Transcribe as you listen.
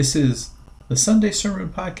This is the Sunday Sermon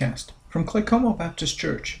Podcast from Claycomo Baptist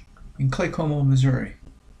Church in Claycomo, Missouri.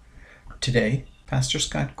 Today, Pastor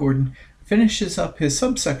Scott Gordon finishes up his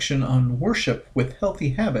subsection on worship with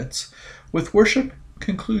healthy habits with worship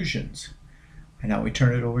conclusions. And now we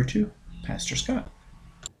turn it over to Pastor Scott.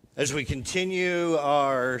 As we continue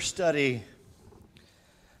our study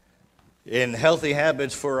in healthy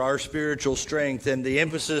habits for our spiritual strength and the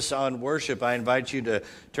emphasis on worship, I invite you to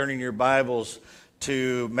turn in your Bibles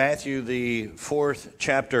to Matthew, the 4th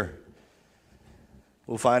chapter.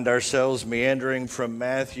 We'll find ourselves meandering from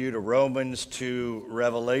Matthew to Romans to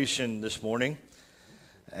Revelation this morning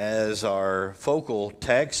as our focal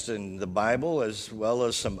text in the Bible, as well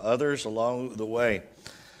as some others along the way.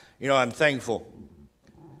 You know, I'm thankful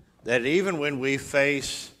that even when we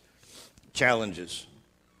face challenges,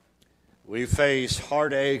 we face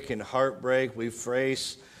heartache and heartbreak, we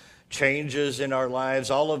face changes in our lives,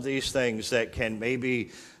 all of these things that can maybe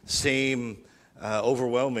seem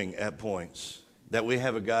overwhelming at points, that we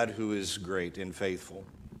have a God who is great and faithful,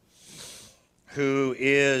 who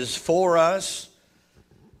is for us.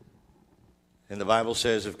 And the Bible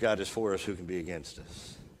says, if God is for us, who can be against us?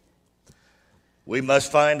 We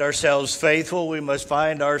must find ourselves faithful. We must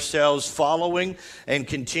find ourselves following and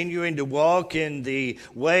continuing to walk in the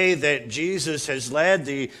way that Jesus has led,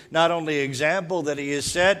 the not only example that he has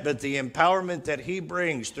set, but the empowerment that he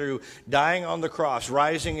brings through dying on the cross,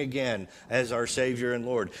 rising again as our Savior and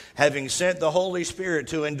Lord, having sent the Holy Spirit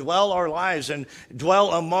to indwell our lives and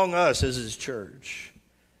dwell among us as his church.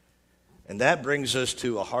 And that brings us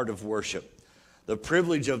to a heart of worship. The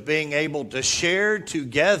privilege of being able to share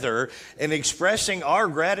together and expressing our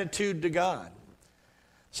gratitude to God.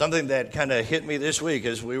 Something that kind of hit me this week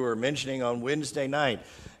as we were mentioning on Wednesday night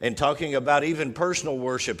and talking about even personal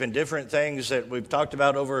worship and different things that we've talked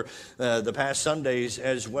about over the past Sundays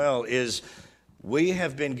as well is we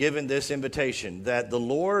have been given this invitation that the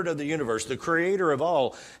Lord of the universe, the creator of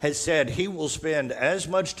all, has said he will spend as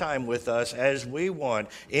much time with us as we want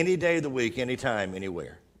any day of the week, anytime,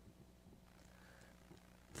 anywhere.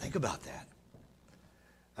 Think about that.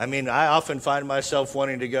 I mean, I often find myself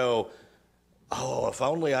wanting to go, oh, if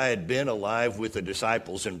only I had been alive with the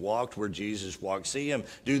disciples and walked where Jesus walked, see him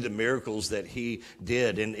do the miracles that he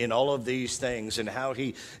did in all of these things and how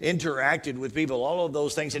he interacted with people, all of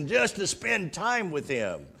those things, and just to spend time with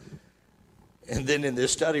him. And then in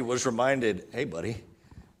this study was reminded, hey, buddy,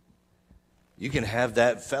 you can have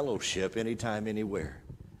that fellowship anytime, anywhere,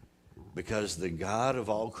 because the God of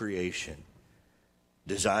all creation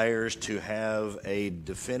desires to have a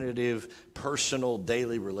definitive, personal,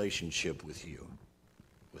 daily relationship with you,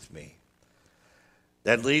 with me.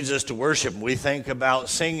 That leads us to worship. We think about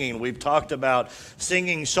singing. We've talked about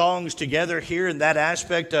singing songs together here in that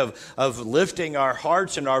aspect of lifting our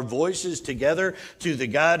hearts and our voices together to the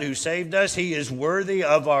God who saved us. He is worthy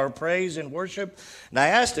of our praise and worship. And I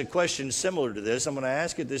asked a question similar to this. I'm going to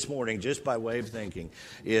ask it this morning just by way of thinking,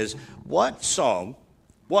 is what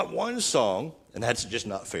one song, and that's just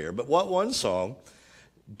not fair, but what one song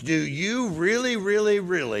do you really, really,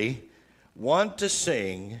 really want to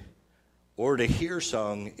sing or to hear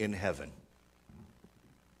sung in heaven?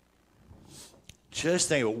 Just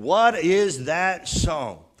think, what is that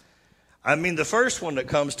song? I mean, the first one that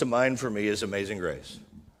comes to mind for me is Amazing Grace.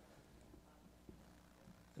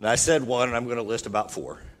 And I said one, and I'm going to list about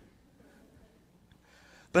four.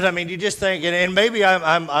 But I mean, you just think, and maybe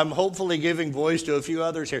I'm hopefully giving voice to a few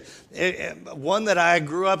others here. One that I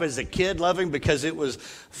grew up as a kid loving because it was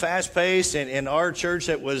fast-paced, and in our church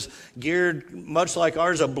that was geared, much like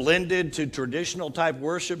ours, a blended to traditional type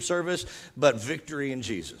worship service, but Victory in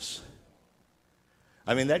Jesus.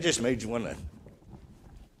 I mean, that just made you want to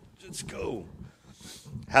just go.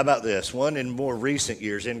 How about this? One in more recent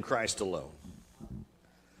years, In Christ Alone.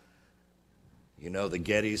 You know, the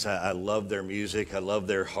Gettys, I love their music. I love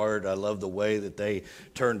their heart. I love the way that they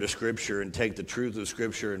turn to Scripture and take the truth of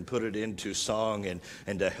Scripture and put it into song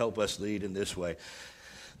and to help us lead in this way.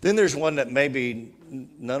 Then there's one that maybe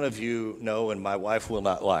none of you know and my wife will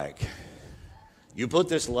not like. You Put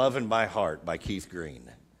This Love in My Heart by Keith Green.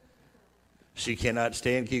 She cannot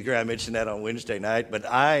stand Keith Green. I mentioned that on Wednesday night, but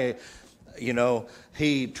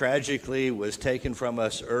he tragically was taken from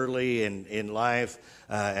us early in life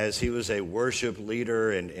as he was a worship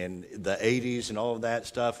leader in the 80s and all of that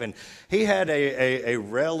stuff. And he had a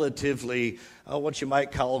relatively, what you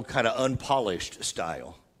might call kind of unpolished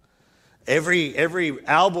style. Every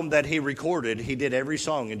album that he recorded, he did every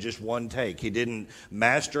song in just one take. He didn't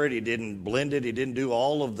master it. He didn't blend it. He didn't do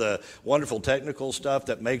all of the wonderful technical stuff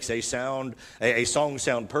that makes a song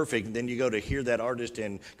sound perfect. And then you go to hear that artist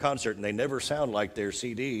in concert, and they never sound like their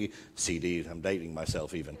CD, I'm dating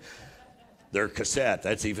myself even. Their cassette,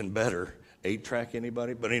 that's even better. 8-track,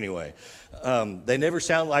 anybody? But anyway, they never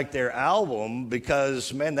sound like their album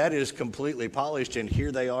because, man, that is completely polished, and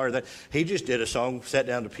here they are. That he just did a song, sat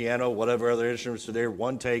down to piano, whatever other instruments are there,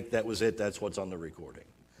 one take, that was it, that's what's on the recording.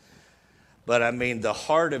 But, I mean, the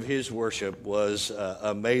heart of his worship was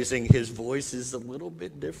amazing. His voice is a little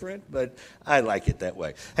bit different, but I like it that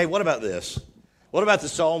way. Hey, what about this? What about the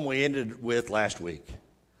psalm we ended with last week?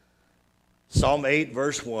 Psalm 8,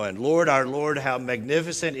 verse 1, Lord, our Lord, how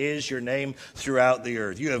magnificent is your name throughout the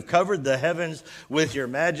earth. You have covered the heavens with your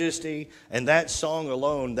majesty, and that song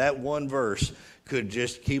alone, that one verse, could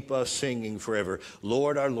just keep us singing forever.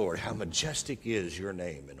 Lord, our Lord, how majestic is your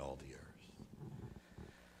name in all the earth.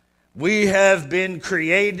 We have been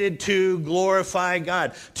created to glorify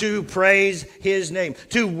God, to praise his name,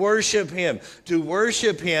 to worship him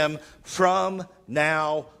from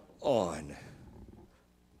now on.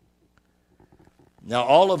 Now,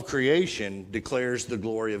 all of creation declares the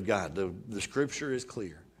glory of God. The scripture is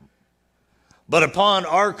clear. But upon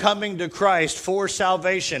our coming to Christ for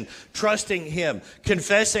salvation, trusting him,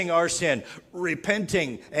 confessing our sin,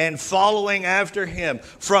 repenting, and following after him,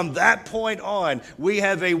 from that point on, we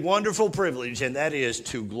have a wonderful privilege, and that is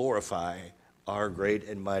to glorify our great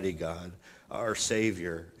and mighty God, our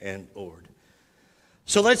Savior and Lord.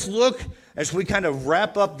 So let's look, as we kind of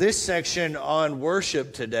wrap up this section on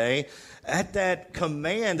worship today, at that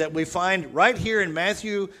command that we find right here in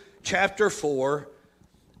Matthew chapter 4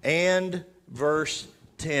 and verse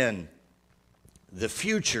 10. The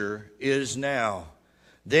future is now.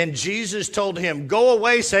 Then Jesus told him, Go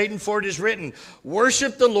away, Satan, for it is written,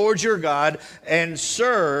 Worship the Lord your God and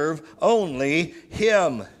serve only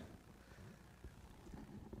him.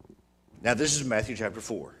 Now this is Matthew chapter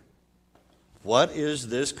 4. What is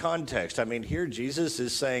this context? I mean, here Jesus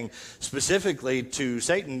is saying specifically to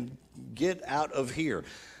Satan, get out of here.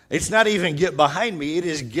 It's not even get behind me, it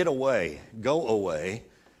is get away. Go away.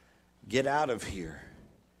 Get out of here.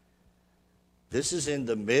 This is in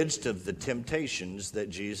the midst of the temptations that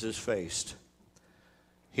Jesus faced.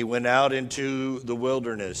 He went out into the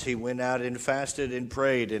wilderness. He went out and fasted and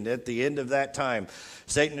prayed. And at the end of that time,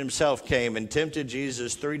 Satan himself came and tempted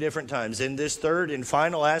Jesus 3 different times. In this third and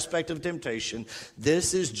final aspect of temptation,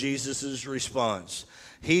 this is Jesus' response.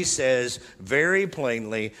 He says very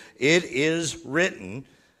plainly, it is written,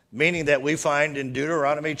 meaning that we find in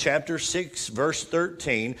Deuteronomy chapter 6, verse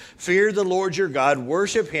 13, fear the Lord your God,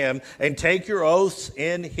 worship him, and take your oaths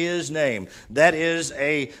in his name. That is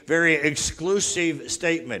a very exclusive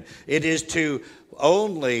statement. It is to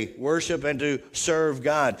only worship and to serve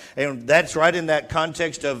God. And that's right in that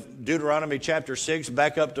context of Deuteronomy chapter 6,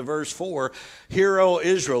 back up to verse 4. Hear, O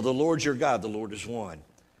Israel, the Lord your God, the Lord is one.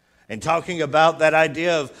 And talking about that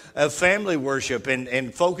idea of family worship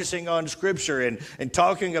and focusing on Scripture and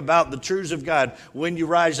talking about the truths of God when you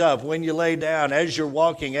rise up, when you lay down, as you're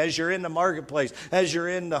walking, as you're in the marketplace, as you're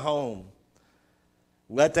in the home.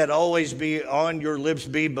 Let that always be on your lips,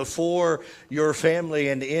 be before your family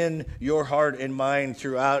and in your heart and mind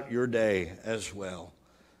throughout your day as well.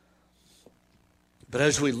 But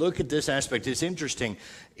as we look at this aspect, it's interesting.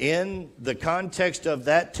 In the context of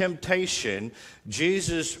that temptation,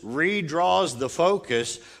 Jesus redraws the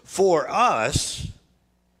focus for us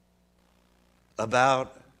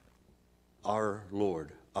about our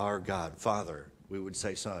Lord, our God, Father, we would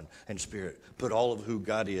say Son and Spirit. Put all of who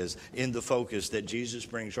God is in the focus that Jesus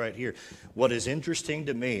brings right here. What is interesting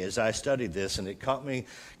to me as I studied this, and it caught me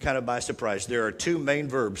kind of by surprise, there are 2 main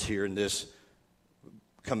verbs here in this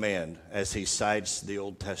command as he cites the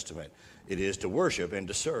Old Testament. It is to worship and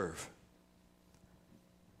to serve.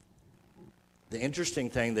 The interesting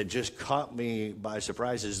thing that just caught me by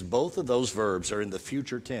surprise is both of those verbs are in the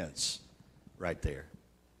future tense right there.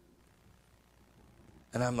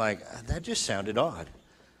 And I'm like, that just sounded odd.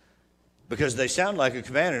 Because they sound like a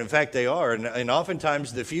command, and in fact they are. And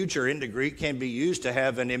oftentimes the future in the Greek can be used to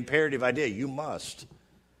have an imperative idea. You must.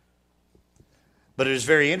 But it is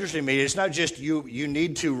very interesting to me. It's not just you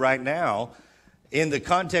need to right now. In the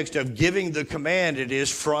context of giving the command, it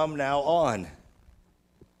is from now on.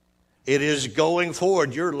 It is going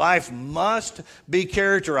forward. Your life must be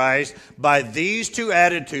characterized by these 2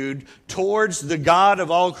 attitudes towards the God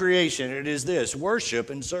of all creation. It is this, worship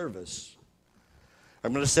and service.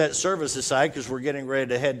 I'm going to set service aside because we're getting ready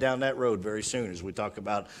to head down that road very soon as we talk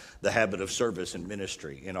about the habit of service and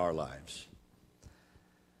ministry in our lives.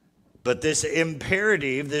 But this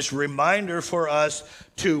imperative, this reminder for us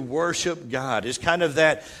to worship God is kind of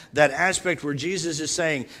that aspect where Jesus is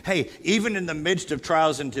saying, hey, even in the midst of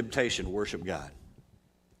trials and temptation, worship God.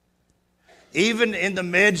 Even in the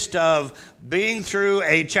midst of being through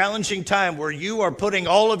a challenging time where you are putting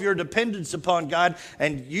all of your dependence upon God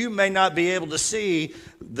and you may not be able to see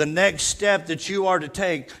the next step that you are to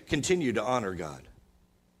take, continue to honor God.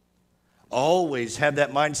 Always have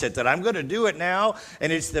that mindset that I'm going to do it now,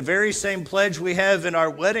 and it's the very same pledge we have in our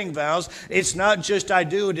wedding vows. It's not just I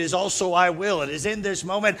do, it is also I will. It is in this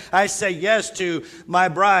moment I say yes to my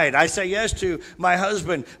bride. I say yes to my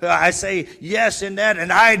husband. I say yes in that,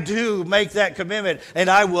 and I do make that commitment, and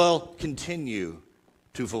I will continue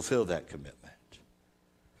to fulfill that commitment.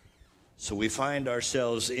 So we find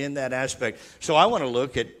ourselves in that aspect. So I want to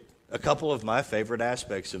look at a couple of my favorite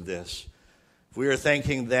aspects of this. We are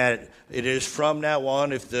thinking that it is from now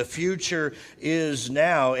on, if the future is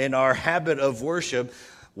now in our habit of worship,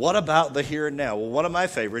 what about the here and now? Well, one of my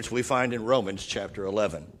favorites we find in Romans chapter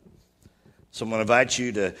 11. So I'm going to invite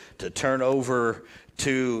you to turn over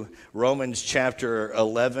to Romans chapter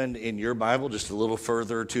 11 in your Bible, just a little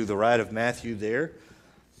further to the right of Matthew there.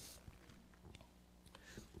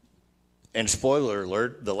 And spoiler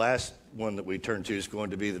alert, the last one that we turn to is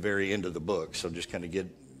going to be the very end of the book, so just kind of get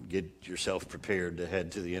yourself prepared to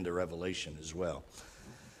head to the end of Revelation as well.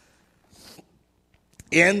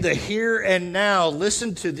 In the here and now,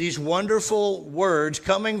 listen to these wonderful words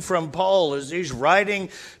coming from Paul as he's writing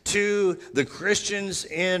to the Christians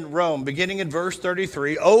in Rome, beginning in verse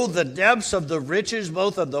 33. Oh, the depths of the riches,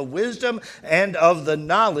 both of the wisdom and of the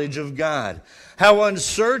knowledge of God. How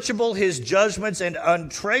unsearchable his judgments and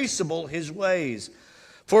untraceable his ways.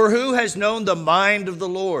 For who has known the mind of the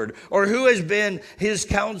Lord, or who has been his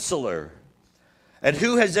counselor? And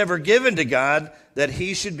who has ever given to God that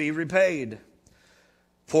he should be repaid?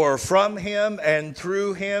 For from him and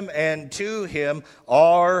through him and to him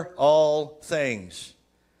are all things.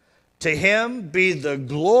 To him be the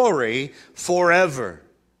glory forever.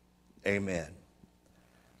 Amen.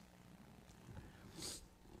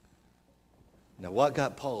 Now, what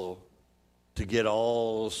got Paul to get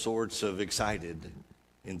all sorts of excited,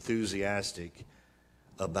 enthusiastic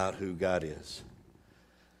about who God is?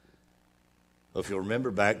 Well, if you'll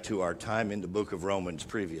remember back to our time in the book of Romans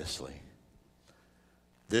previously,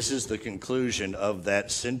 this is the conclusion of that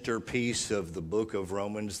centerpiece of the book of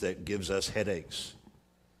Romans that gives us headaches.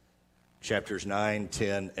 Chapters 9,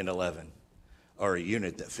 10, and 11 are a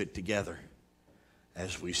unit that fit together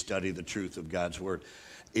as we study the truth of God's word.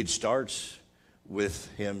 It starts with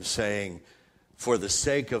him saying, for the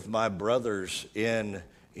sake of my brothers in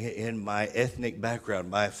my ethnic background,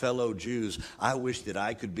 my fellow Jews, I wish that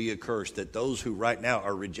I could be accursed, that those who right now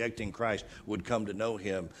are rejecting Christ would come to know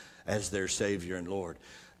him as their Savior and Lord.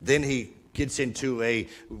 Then he gets into a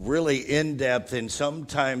really in-depth and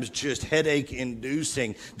sometimes just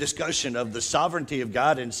headache-inducing discussion of the sovereignty of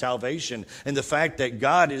God in salvation and the fact that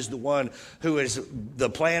God is the one who is the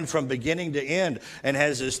plan from beginning to end and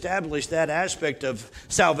has established that aspect of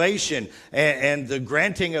salvation and the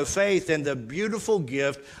granting of faith and the beautiful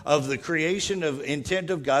gift of the creation of intent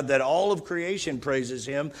of God that all of creation praises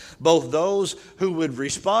him, both those who would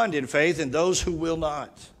respond in faith and those who will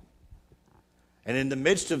not. And in the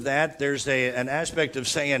midst of that, there's an aspect of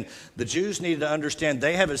saying the Jews need to understand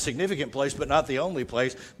they have a significant place, but not the only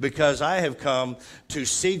place, because I have come to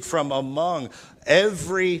seek from among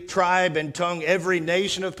every tribe and tongue, every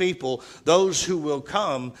nation of people, those who will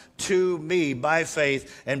come to me by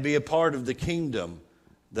faith and be a part of the kingdom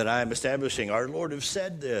that I am establishing. Our Lord has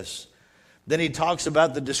said this. Then he talks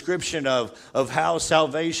about the description of how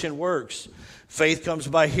salvation works. Faith comes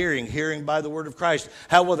by hearing, hearing by the word of Christ.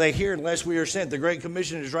 How will they hear unless we are sent? The Great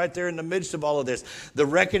Commission is right there in the midst of all of this. The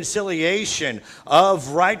reconciliation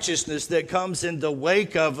of righteousness that comes in the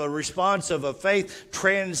wake of a response of a faith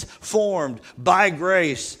transformed by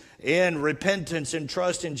grace in repentance and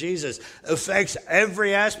trust in Jesus affects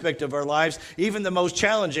every aspect of our lives, even the most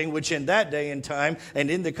challenging, which in that day and time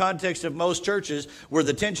and in the context of most churches were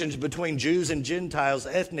the tensions between Jews and Gentiles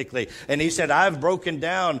ethnically. And he said, I've broken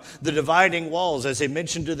down the dividing walls, as he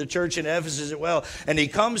mentioned to the church in Ephesus as well. And he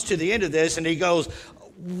comes to the end of this and he goes,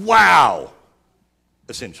 wow,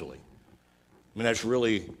 essentially. I mean, that's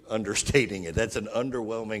really understating it. That's an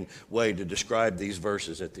underwhelming way to describe these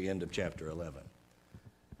verses at the end of chapter 11.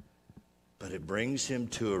 But it brings him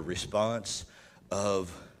to a response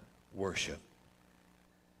of worship.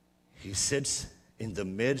 He sits in the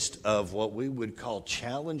midst of what we would call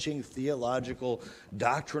challenging theological,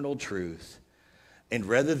 doctrinal truth. And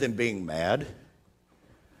rather than being mad,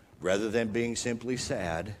 rather than being simply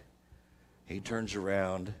sad, he turns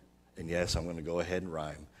around And yes, I'm going to go ahead and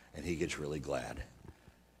rhyme. And he gets really glad.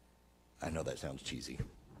 I know that sounds cheesy.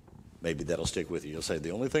 Maybe that'll stick with you. You'll say,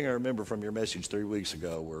 the only thing I remember from your message 3 weeks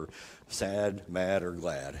ago were sad, mad, or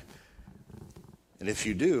glad. And if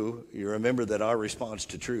you do, you remember that our response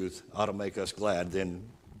to truth ought to make us glad, then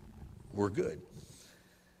we're good.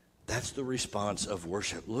 That's the response of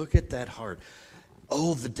worship. Look at that heart.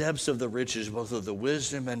 Oh, the depths of the riches, both of the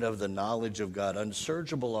wisdom and of the knowledge of God.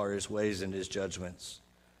 Unsearchable are his ways and his judgments.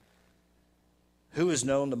 Who has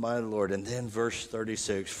known the mind of the Lord? And then verse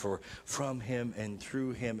 36, for from him and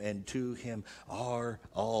through him and to him are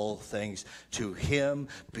all things. To him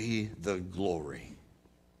be the glory.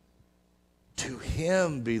 To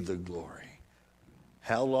him be the glory.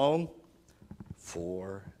 How long?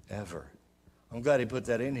 Forever. I'm glad he put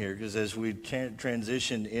that in here, because as we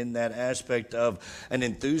transition in that aspect of an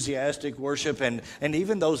enthusiastic worship and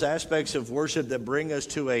even those aspects of worship that bring us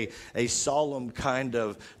to a solemn kind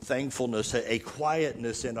of thankfulness, a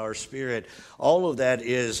quietness in our spirit, all of that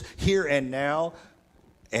is here and now.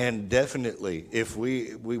 And definitely, if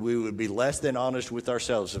we would be less than honest with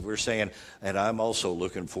ourselves if we're saying, and I'm also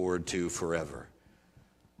looking forward to forever.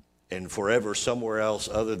 And forever somewhere else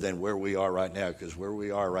other than where we are right now, because where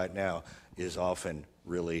we are right now is often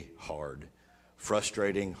really hard,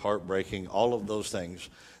 frustrating, heartbreaking, all of those things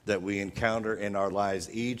that we encounter in our lives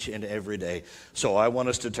each and every day. So I want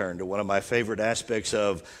us to turn to one of my favorite aspects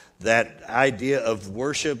of that idea of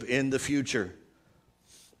worship in the future.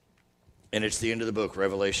 And it's the end of the book,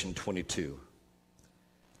 Revelation 22.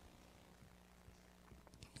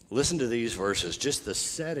 Listen to these verses, just the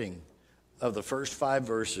setting of the first 5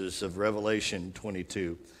 verses of Revelation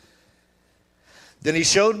 22. Then he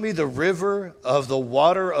showed me the river of the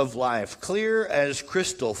water of life, clear as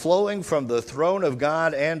crystal, flowing from the throne of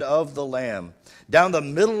God and of the Lamb, down the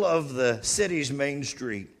middle of the city's main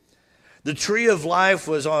street. The tree of life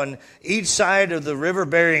was on each side of the river,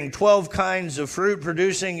 bearing 12 kinds of fruit,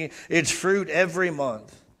 producing its fruit every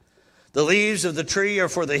month. The leaves of the tree are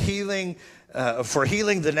for healing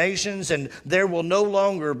the nations, and there will no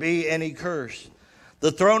longer be any curse.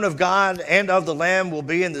 The throne of God and of the Lamb will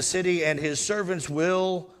be in the city, and his servants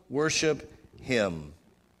will worship him.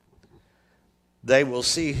 They will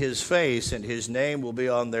see his face, and his name will be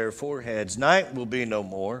on their foreheads. Night will be no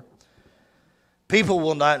more. People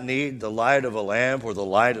will not need the light of a lamp or the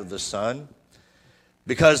light of the sun,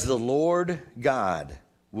 because the Lord God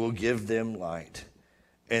will give them light,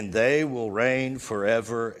 and they will reign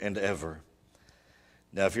forever and ever.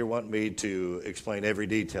 Now, if you're wanting me to explain every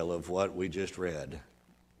detail of what we just read,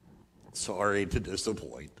 sorry to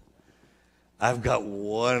disappoint. I've got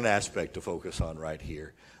one aspect to focus on right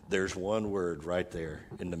here. There's one word right there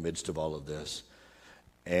in the midst of all of this.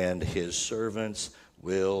 And his servants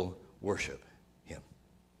will worship him.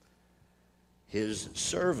 His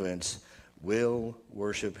servants will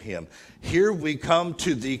worship him. Here we come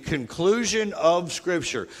to the conclusion of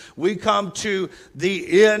Scripture. We come to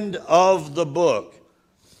the end of the book.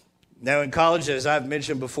 Now, in college, as I've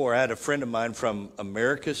mentioned before, I had a friend of mine from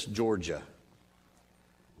Americus, Georgia.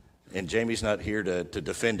 And Jamie's not here to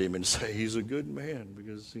defend him and say he's a good man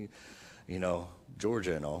because,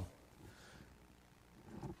 Georgia and all.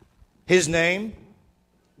 His name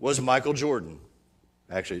was Michael Jordan.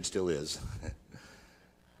 Actually, it still is.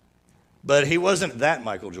 But he wasn't that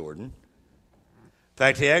Michael Jordan. In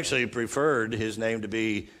fact, he actually preferred his name to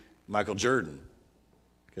be Michael Jordan,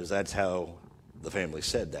 because that's how the family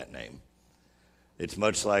said that name. It's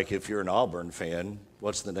much like if you're an Auburn fan,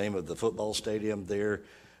 what's the name of the football stadium there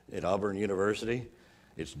at Auburn University?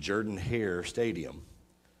 It's Jordan-Hare Stadium,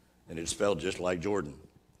 and it's spelled just like Jordan.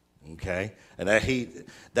 Okay? And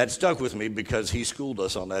that stuck with me because he schooled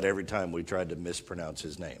us on that every time we tried to mispronounce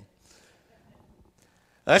his name.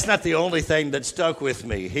 That's not the only thing that stuck with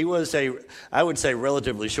me. He was I would say,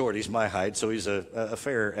 relatively short. He's my height, so he's a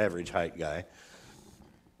fair average height guy.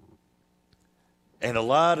 And a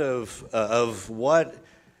lot of what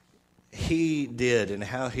he did and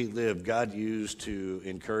how he lived, God used to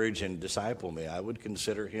encourage and disciple me. I would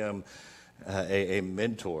consider him a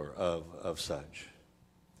mentor of such.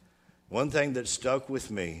 One thing that stuck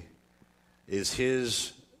with me is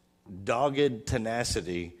his dogged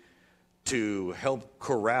tenacity to help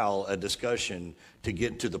corral a discussion to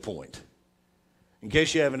get to the point. In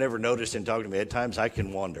case you haven't ever noticed in talking to me, at times I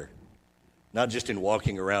can wander. Not just in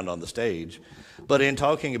walking around on the stage, but in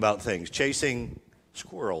talking about things, chasing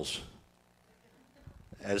squirrels,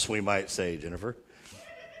 as we might say, Jennifer.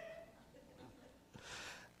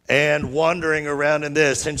 And wandering around in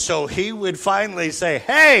this. And so he would finally say,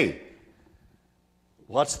 hey,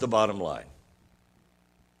 what's the bottom line?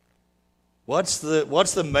 What's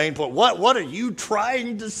the main point? What are you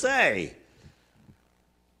trying to say?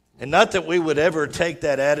 And not that we would ever take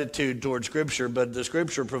that attitude toward Scripture, but the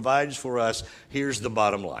Scripture provides for us, here's the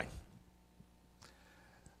bottom line.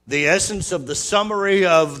 The essence of the summary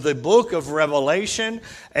of the book of Revelation,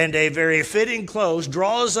 and a very fitting close,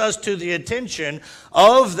 draws us to the attention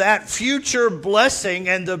of that future blessing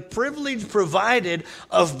and the privilege provided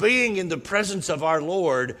of being in the presence of our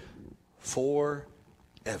Lord forever.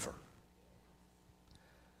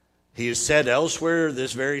 He has said elsewhere,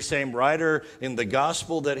 this very same writer in the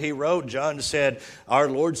gospel that he wrote, John said, our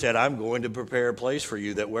Lord said, I'm going to prepare a place for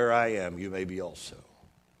you, that where I am, you may be also.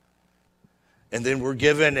 And then we're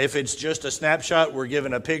given, if it's just a snapshot, we're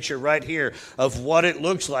given a picture right here of what it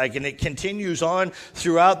looks like. And it continues on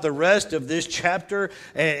throughout the rest of this chapter.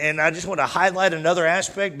 And I just want to highlight another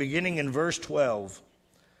aspect beginning in verse 12.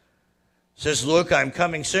 It says, look, I'm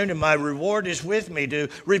coming soon, and my reward is with me to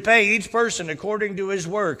repay each person according to his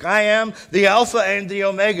work. I am the Alpha and the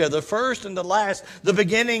Omega, the first and the last, the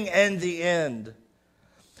beginning and the end.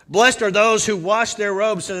 Blessed are those who wash their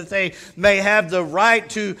robes so that they may have the right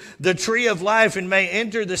to the tree of life and may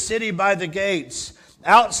enter the city by the gates.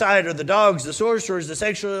 Outside are the dogs, the sorcerers, the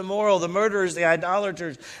sexually immoral, the murderers, the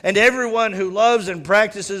idolaters, and everyone who loves and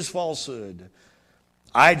practices falsehood.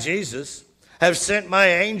 I, Jesus, have sent my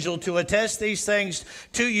angel to attest these things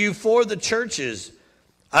to you for the churches.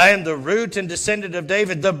 I am the root and descendant of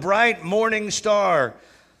David, the bright morning star.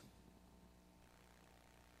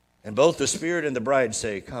 And both the Spirit and the bride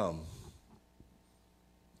say, come.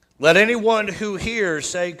 Let anyone who hears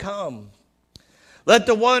say, come. Let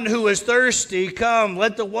the one who is thirsty come.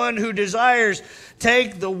 Let the one who desires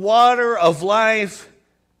take the water of life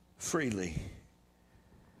freely.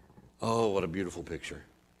 Oh, what a beautiful picture.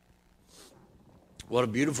 What a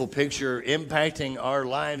beautiful picture impacting our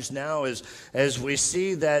lives now as we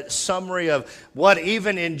see that summary of what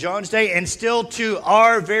even in John's day and still to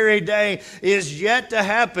our very day is yet to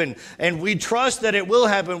happen. And we trust that it will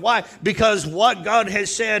happen. Why? Because what God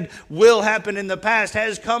has said will happen in the past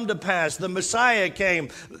has come to pass. The Messiah came.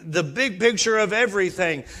 The big picture of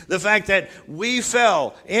everything. The fact that we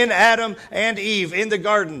fell in Adam and Eve in the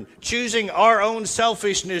garden, choosing our own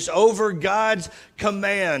selfishness over God's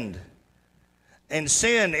command. And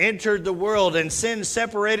sin entered the world, and sin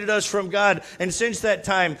separated us from God. And since that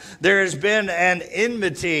time, there has been an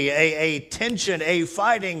enmity, a tension, a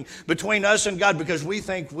fighting between us and God because we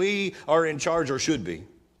think we are in charge or should be.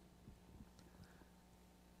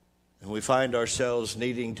 And we find ourselves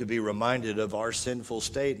needing to be reminded of our sinful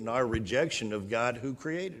state and our rejection of God who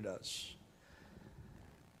created us.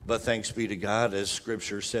 But thanks be to God, as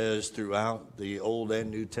Scripture says throughout the Old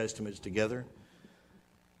and New Testaments together,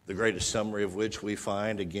 the greatest summary of which we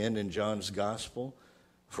find again in John's Gospel.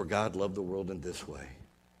 For God loved the world in this way,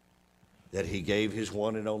 that he gave his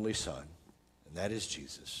one and only Son, and that is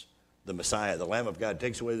Jesus, the Messiah, the Lamb of God,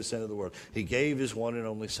 takes away the sin of the world. He gave his one and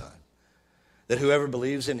only Son, that whoever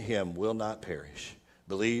believes in him will not perish.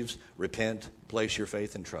 Believes, repent, place your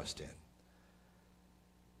faith and trust in.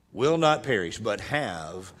 Will not perish, but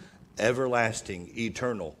have everlasting,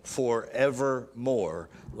 eternal, forevermore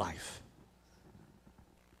life.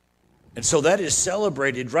 And so that is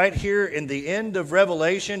celebrated right here in the end of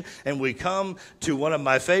Revelation, and we come to one of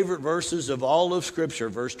my favorite verses of all of Scripture,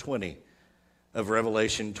 verse 20 of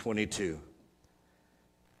Revelation 22.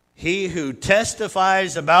 He who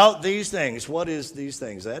testifies about these things, what is these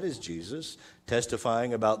things? That is Jesus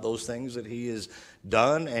testifying about those things that he has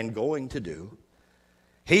done and going to do.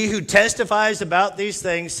 He who testifies about these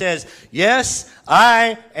things says, yes,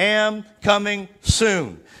 I am coming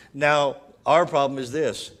soon. Now, our problem is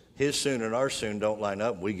this. His soon and our soon don't line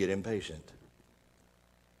up. We get impatient.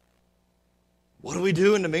 What do we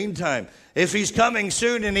do in the meantime? If he's coming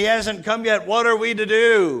soon and he hasn't come yet, what are we to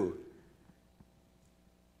do?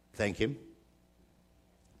 Thank him.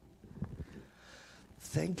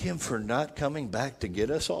 Thank him for not coming back to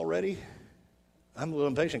get us already. I'm a little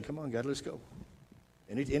impatient. Come on, God, let's go.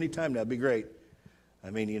 Any time now would be great.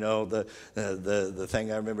 I mean, you know, the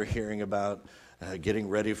thing I remember hearing about getting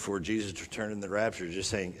ready for Jesus to return in the rapture, just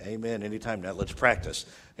saying, amen, anytime now, let's practice.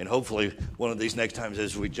 And hopefully one of these next times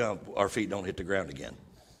as we jump, our feet don't hit the ground again.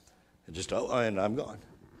 And just, and I'm gone.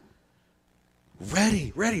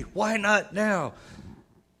 Ready, why not now?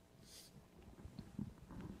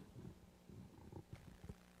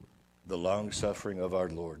 The long suffering of our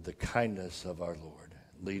Lord, the kindness of our Lord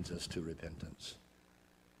leads us to repentance.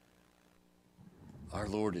 Our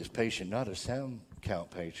Lord is patient, not a sound count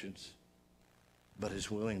patience, but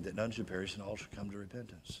is willing that none should perish and all should come to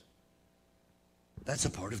repentance. That's a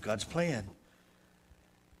part of God's plan.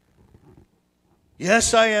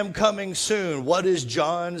 Yes, I am coming soon. What is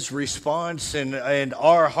John's response and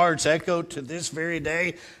our hearts echo to this very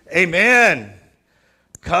day? Amen.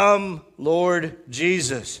 Come, Lord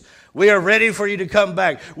Jesus. We are ready for you to come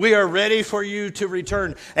back. We are ready for you to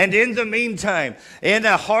return. And in the meantime, in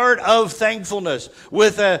a heart of thankfulness,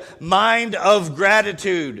 with a mind of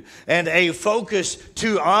gratitude, and a focus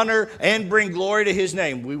to honor and bring glory to his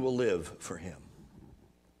name, we will live for him.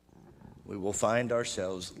 We will find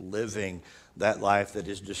ourselves living that life that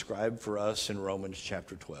is described for us in Romans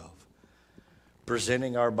chapter 12.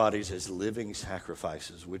 Presenting our bodies as living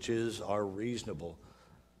sacrifices, which is our reasonable,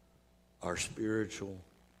 our spiritual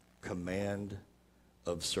command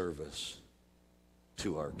of service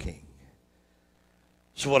to our King.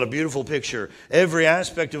 So what a beautiful picture. Every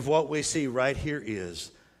aspect of what we see right here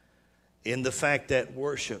is in the fact that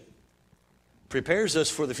worship prepares us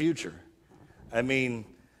for the future. I mean,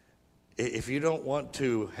 if you don't want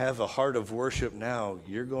to have a heart of worship now,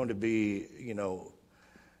 you're going to be, in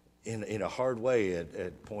a hard way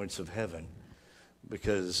at points of heaven,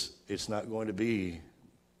 because it's not going to be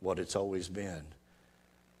what it's always been.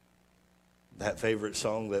 That favorite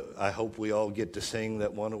song that I hope we all get to sing,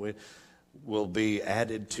 that one will be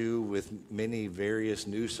added to with many various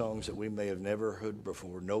new songs that we may have never heard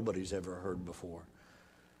before, nobody's ever heard before.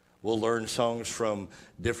 We'll learn songs from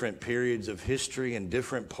different periods of history and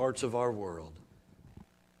different parts of our world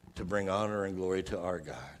to bring honor and glory to our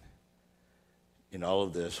God. In all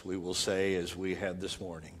of this, we will say, as we had this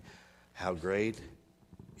morning, how great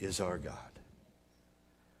is our God.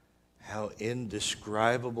 How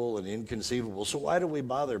indescribable and inconceivable. So why do we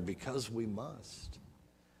bother? Because we must.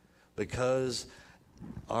 Because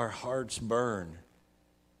our hearts burn.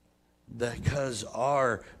 Because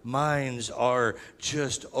our minds are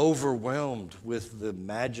just overwhelmed with the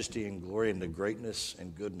majesty and glory and the greatness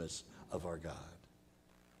and goodness of our God.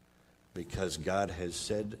 Because God has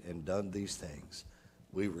said and done these things,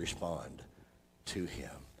 we respond to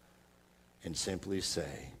him and simply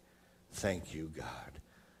say, thank you, God.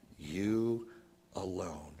 You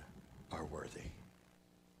alone are worthy.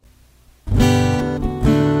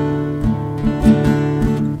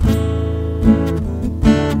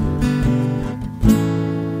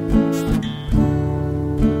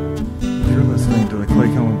 You're listening to the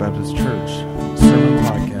Clay Coleman Baptist Church Sermon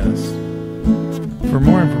Podcast. For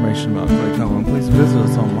more information about Clay Coleman, please visit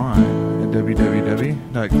us online at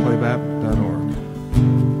www.claybap.org.